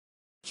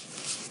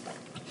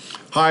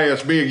Hi,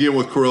 it's me again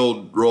with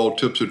Corel Draw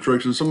Tips and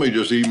Tricks, and somebody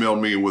just emailed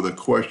me with a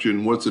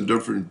question. What's the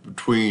difference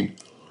between,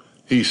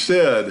 he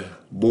said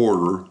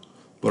border,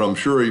 but I'm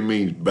sure he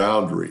means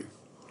boundary.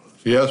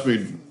 He asked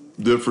me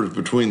the difference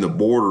between the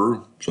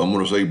border, so I'm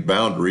going to say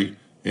boundary,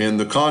 and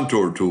the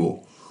contour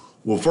tool.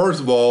 Well, first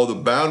of all, the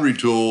boundary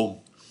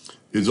tool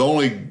is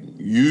only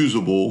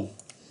usable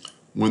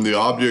when the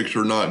objects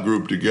are not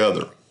grouped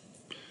together.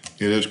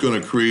 And it's going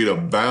to create a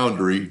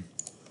boundary,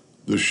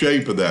 the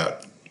shape of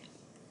that.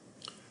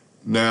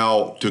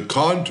 Now, to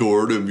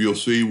contour, if you'll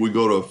see, we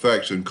go to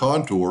Effects and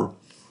Contour,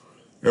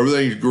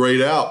 everything's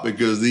grayed out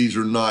because these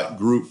are not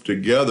grouped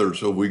together.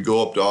 So if we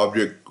go up to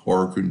Object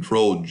or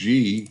Control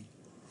G,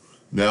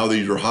 now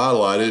these are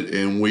highlighted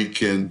and we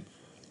can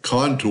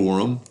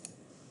contour them.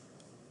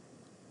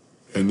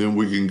 And then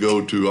we can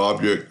go to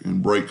Object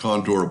and break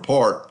contour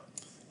apart.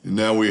 And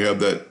now we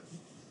have that.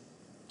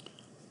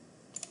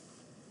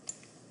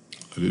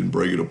 I didn't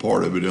break it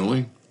apart,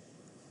 evidently.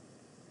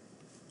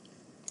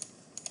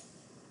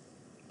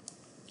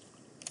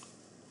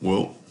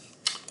 Well,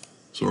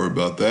 sorry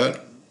about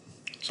that.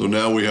 So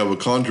now we have a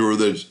contour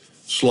that's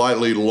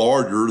slightly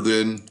larger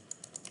than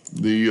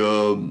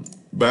the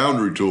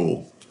boundary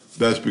tool.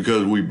 That's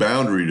because we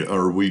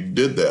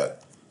did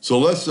that. So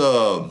let's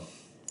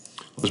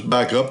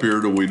back up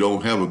here till we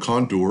don't have a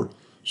contour.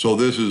 So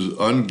this is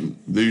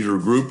these are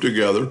grouped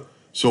together.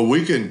 So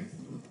we can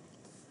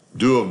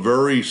do a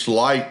very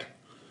slight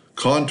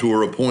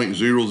contour of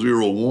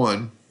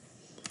 0.001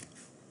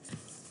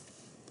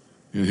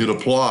 and hit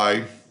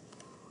apply.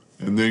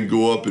 And then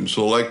go up and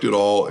select it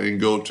all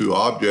and go to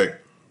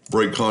Object,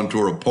 break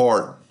contour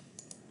apart.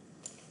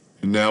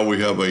 And now we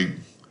have a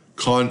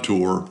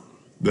contour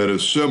that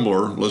is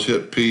similar. Let's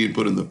hit P and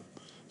put in the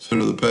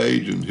center of the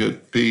page, and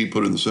hit P,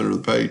 put in the center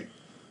of the page.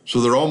 So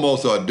they're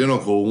almost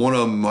identical. One of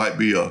them might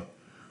be a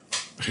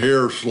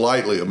hair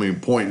slightly,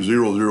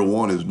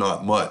 0.001 is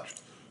not much.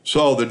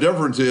 So the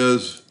difference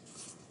is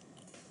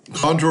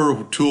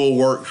contour tool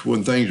works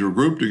when things are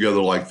grouped together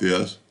like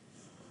this.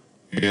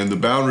 And the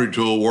boundary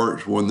tool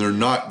works when they're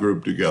not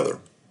grouped together.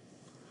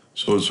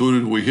 So as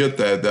soon as we hit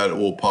that it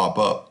will pop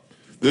up.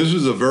 This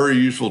is a very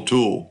useful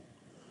tool.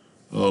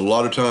 A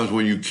lot of times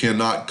when you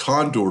cannot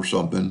contour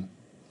something,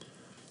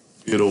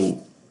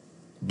 it'll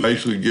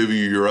basically give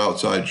you your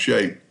outside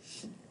shape.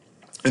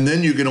 And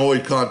then you can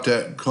always contour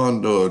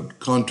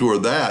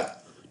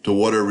that to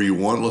whatever you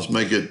want. Let's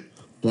make it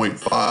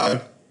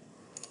 0.5.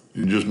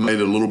 And just made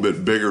it a little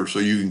bit bigger so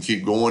you can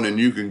keep going, and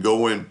you can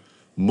go in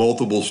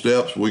multiple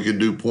steps. We could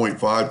do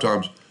 0.5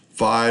 times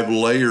 5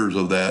 layers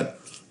of that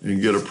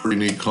and get a pretty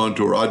neat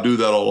contour. I do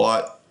that a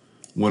lot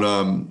when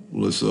I'm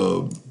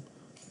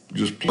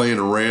just playing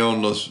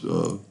around. Let's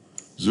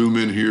zoom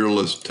in here.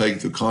 Let's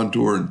take the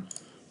contour and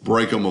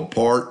break them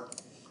apart,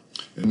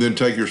 and then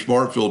take your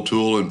Smart Fill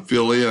tool and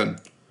fill in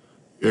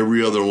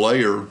every other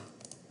layer,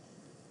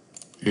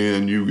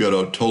 and you've got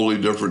a totally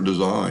different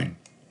design.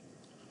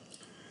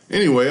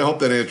 Anyway, I hope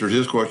that answered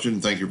his question.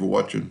 Thank you for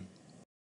watching.